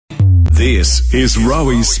This is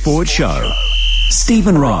Rowe's Sports Show.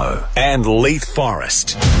 Stephen Rowe and Leith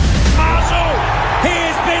Forrest. Marshall, he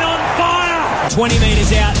has been on fire. 20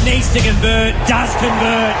 metres out, needs to convert, does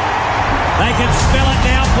convert. They can spell it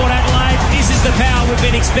now, Port Adelaide. This is the power we've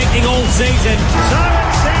been expecting all season. So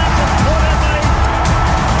it sounds of Port Adelaide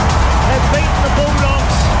have beaten the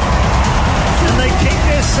Bulldogs and they keep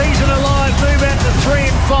their season alive, move out to 3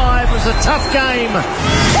 and 5. It was a tough game.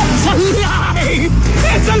 It's alive!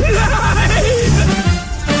 It's alive!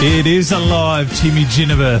 It is alive, Timmy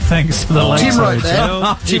Ginniver. Thanks for the Tim wrote hotel.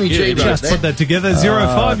 that. Timmy G Just put that together.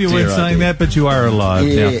 0-5, you weren't saying that, but you are alive.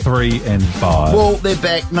 Yeah. Now 3 and 5. Well, they're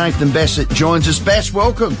back. Nathan Bassett joins us. Bass,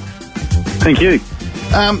 welcome. Thank you.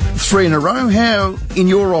 3 in a row. How, in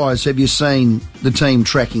your eyes, have you seen the team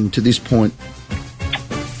tracking to this point?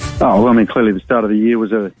 Oh, well, I mean, clearly the start of the year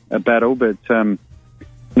was a battle, but,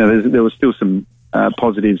 there was still some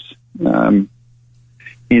positives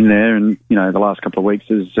in there, and, the last couple of weeks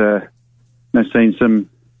has seen some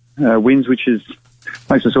wins, which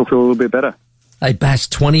makes us all feel a little bit better. Hey, Bass,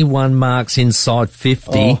 21 marks inside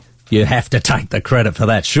 50. Oh. You have to take the credit for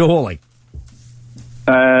that, surely.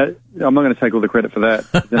 I'm not going to take all the credit for that.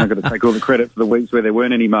 Then I've got to take all the credit for the weeks where there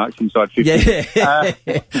weren't any marks inside 50. Yeah.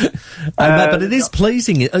 But it is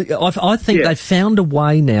pleasing. I think they've found a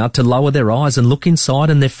way now to lower their eyes and look inside,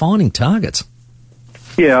 and they're finding targets.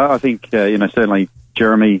 Yeah, I think, certainly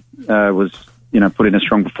Jeremy was, put in a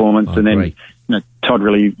strong performance, and then, Todd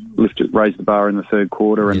really raised the bar in the third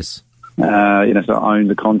quarter and, yes. So owned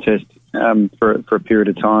the contest for a period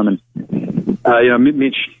of time. And,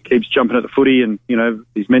 Mitch keeps jumping at the footy, and,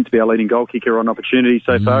 he's meant to be our leading goal kicker on opportunities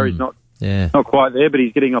so far. He's not quite there, but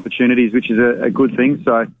he's getting opportunities, which is a good thing.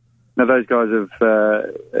 So, those guys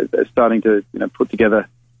are starting to, put together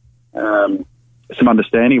some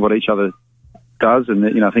understanding of what each other does,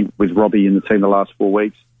 and I think with Robbie in the team the last 4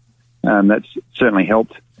 weeks, that's certainly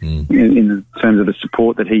helped in terms of the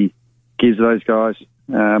support that he gives those guys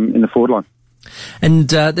in the forward line. And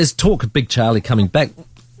there's talk of Big Charlie coming back.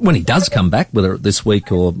 When he does come back, whether this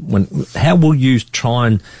week or how will you try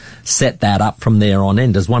and set that up from there on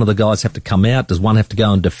in? Does one of the guys have to come out? Does one have to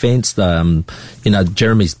go in defence?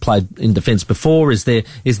 Jeremy's played in defence before. Is there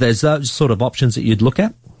those sort of options that you'd look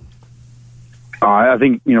at? I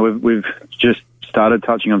think we've just started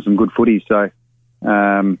touching on some good footy, so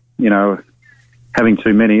having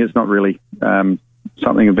too many is not really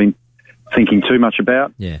something I've been thinking too much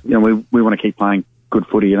about. Yeah. We want to keep playing good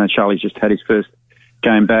footy. Charlie's just had his first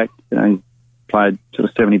game back. He played sort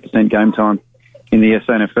of 70% game time in the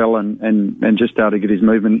SANFL and just started to get his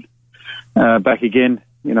movement back again.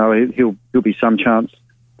 He'll be some chance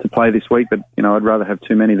to play this week, but I'd rather have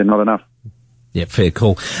too many than not enough. Yeah, fair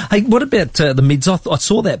call. Hey, what about the mids? I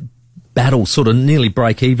saw that battle sort of nearly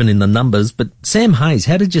break even in the numbers, but Sam Hayes,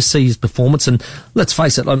 how did you see his performance? And let's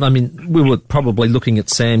face it, I mean, we were probably looking at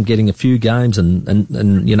Sam getting a few games and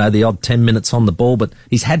the odd 10 minutes on the ball, but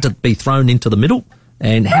he's had to be thrown into the middle.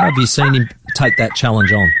 And how have you seen him take that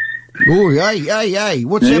challenge on? Oh, hey,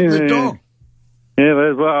 what's happened to the dog?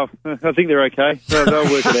 Yeah, well, I think they're okay. They'll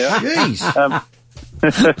work it out. Jeez.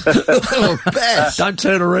 Bass. Don't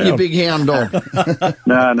turn around. You big hound dog.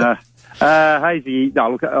 No. Hazy,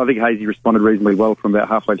 look, I think Hazy responded reasonably well from about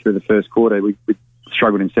halfway through the first quarter. We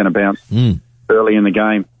struggled in centre bounce early in the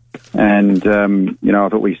game. And, I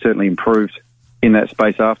thought we certainly improved in that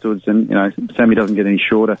space afterwards. And, Sammy doesn't get any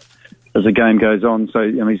shorter as the game goes on. So,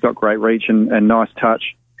 he's got great reach and nice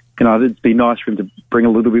touch. It'd be nice for him to bring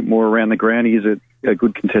a little bit more around the ground. He is a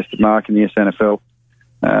good contested mark in the SANFL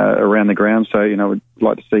around the ground. So, we'd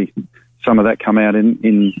like to see some of that come out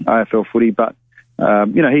in AFL footy. But,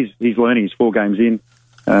 he's learning. He's 4 games in.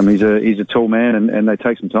 He's a tall man and they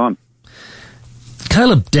take some time.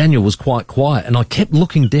 Caleb Daniel was quite quiet, and I kept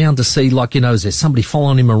looking down to see, is there somebody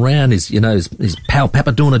following him around? Is pal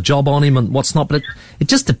Papa doing a job on him and what's not? But it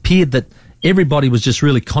just appeared that everybody was just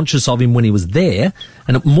really conscious of him when he was there,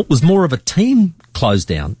 and it was more of a team close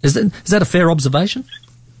down. Is that a fair observation?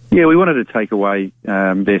 Yeah, we wanted to take away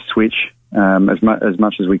their switch as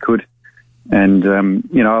much as we could, and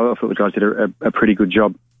I thought the guys did a pretty good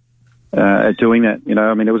job at doing that.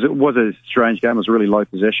 It was a strange game. It was a really low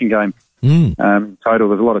possession game. Total.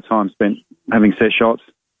 There's a lot of time spent having set shots,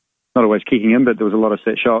 not always kicking them, but there was a lot of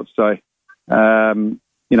set shots. So, we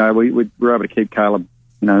were able to keep Caleb.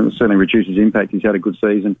 Certainly reduce his impact. He's had a good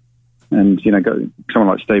season, and someone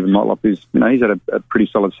like Stephen Motlop, who's he's had a pretty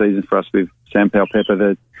solid season for us with Sam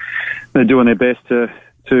Powell-Pepper. They're doing their best to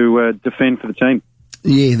defend for the team.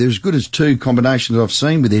 Yeah, they're as good as two combinations I've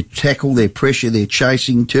seen with their tackle, their pressure, their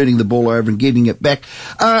chasing, turning the ball over and getting it back.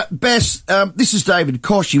 Bass, this is David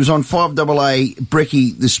Kosh. He was on 5AA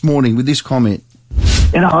Brekkie this morning with this comment.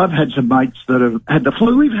 I've had some mates that have had the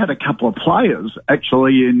flu. We've had a couple of players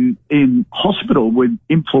actually in hospital with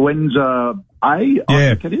influenza A,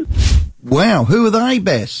 I think it is. Wow, who are they,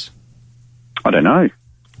 Bass? I don't know.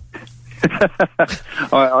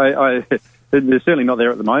 They're certainly not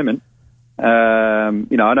there at the moment. I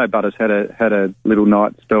know Butters had a little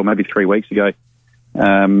night spell maybe 3 weeks ago,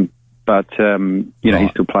 but he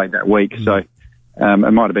still played that week. So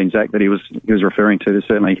it might have been Zach that he was referring to. There's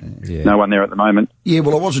certainly no one there at the moment. Yeah,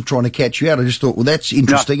 well, I wasn't trying to catch you out. I just thought, well, that's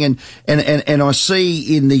interesting. No. And I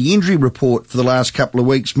see in the injury report for the last couple of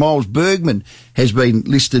weeks, Miles Bergman has been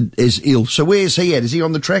listed as ill. So where's he at? Is he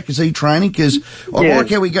on the track? Is he training? Because I like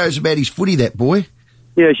how he goes about his footy, that boy.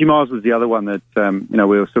 Yeah, actually, Miles was the other one that, we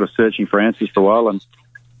were sort of searching for answers for a while, and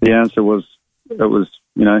the answer was, the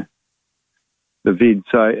vid.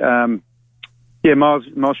 So, Miles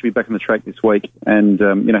should be back on the track this week, and,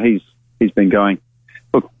 he's been going.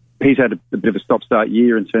 Look, he's had a bit of a stop-start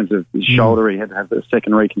year in terms of his shoulder. He had to have a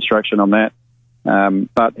second reconstruction on that.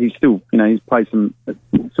 But he's still, he's played some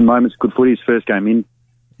moments of good footy. His first game in,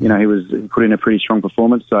 he put in a pretty strong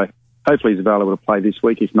performance, so hopefully he's available to play this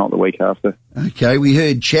week, if not the week after. Okay, we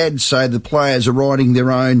heard Chad say the players are writing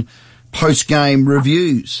their own post-game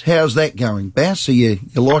reviews. How's that going, Bass? Are you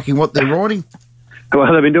liking what they're writing?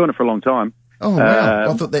 Well, they've been doing it for a long time. Oh, wow.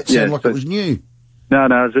 I thought that sounded like it was new.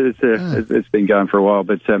 No, it's been going for a while.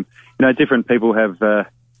 But, different people have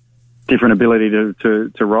different ability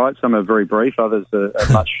to write. Some are very brief, others are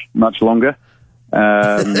much longer.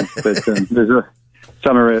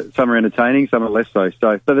 Some are entertaining, some are less so.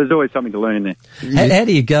 So there's always something to learn in there. How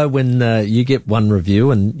do you go when you get one review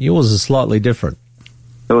and yours is slightly different?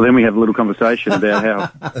 Well, then we have a little conversation about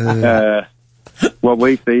how what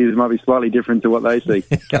we see might be slightly different to what they see.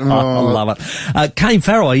 I love it. Kane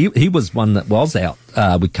Farrell, he was one that was out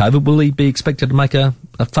with COVID. Will he be expected to make a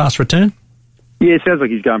fast return? Yeah, it sounds like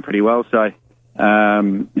he's going pretty well. So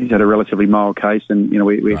he's had a relatively mild case, and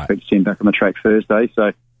we expect to see him back on the track Thursday.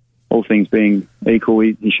 So all things being equal,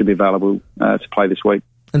 he should be available to play this week.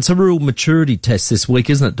 And it's a real maturity test this week,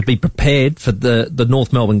 isn't it, to be prepared for the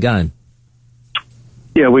North Melbourne game?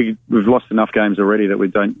 Yeah, we've lost enough games already that we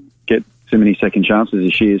don't get too many second chances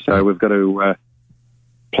this year. So we've got to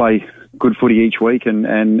play good footy each week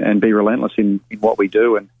and be relentless in what we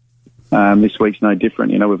do. And this week's no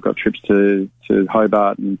different. We've got trips to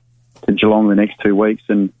Hobart and to Geelong the next 2 weeks,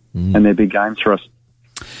 and they're big games for us.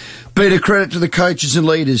 Bit of credit to the coaches and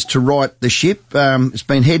leaders to right the ship. It's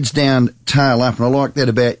been heads down, tail up, and I like that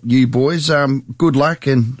about you boys. Good luck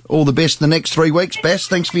and all the best in the next 3 weeks, Bass.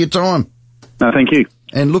 Thanks for your time. No, thank you.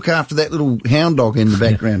 And look after that little hound dog in the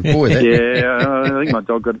background. Boy, I think my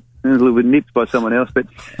dog got a little bit nipped by someone else, but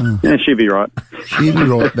she'll be right. She'll be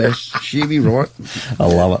right, Bass. She'll be right. I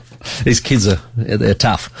love it. These kids they're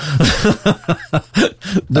tough.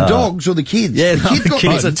 The dogs or the kids? Yeah, the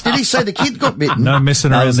kids are tough. Did he say the kid got bitten? No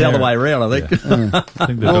messing around. It was the other way around, I think. Yeah. I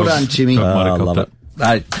think well done, Timmy. I love it.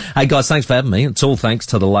 Hey guys, thanks for having me. It's all thanks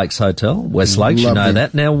to the Lakes Hotel, West Lakes. You know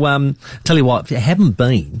that. Now, tell you what, if you haven't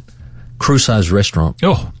been, Crusoe's restaurant.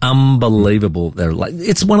 Oh. Unbelievable.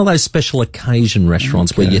 It's one of those special occasion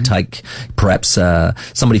restaurants where you take perhaps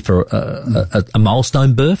somebody for a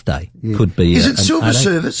milestone birthday. Yeah. Could be. Is it silver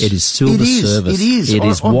service? It is silver service. It is. It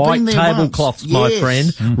is white tablecloths, my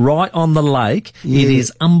friend, right on the lake. Yeah. It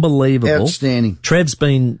is unbelievable. Outstanding. Trev's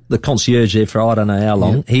been the concierge there for I don't know how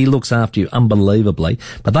long. Yeah. He looks after you unbelievably.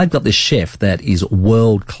 But they've got this chef that is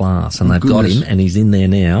world class, and they've got him, and he's in there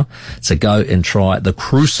now. So go and try the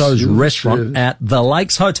Crusoe's restaurant at the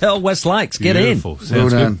Lakes Hotel, West Lakes. Get Beautiful. in.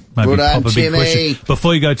 Sounds good. Maybe pop a big question.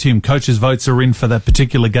 Before you go, Tim, coaches' votes are in for that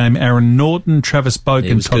particular game. Aaron Norton, Travis Boak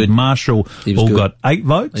and Todd Marshall all got 8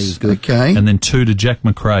 votes. He was good. Okay. And then 2 to Jack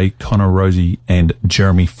McRae, Connor Rosie and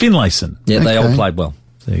Jeremy Finlayson. Yeah, they all played well.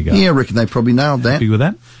 There you go. Yeah, I reckon they probably nailed that. Happy with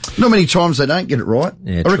that? Not many times they don't get it right.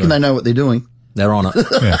 Yeah, I reckon they know what they're doing. They're on it.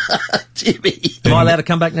 Yeah. Jimmy. Am I allowed to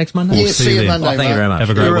come back next Monday? Yeah, see you Monday, thank you very much. Have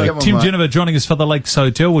a great week. Tim Geneva joining us for the Lakes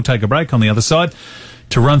Hotel. We'll take a break on the other side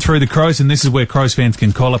to run through the Crows, and this is where Crows fans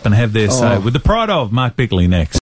can call up and have their say with the pride of Mark Bickley next.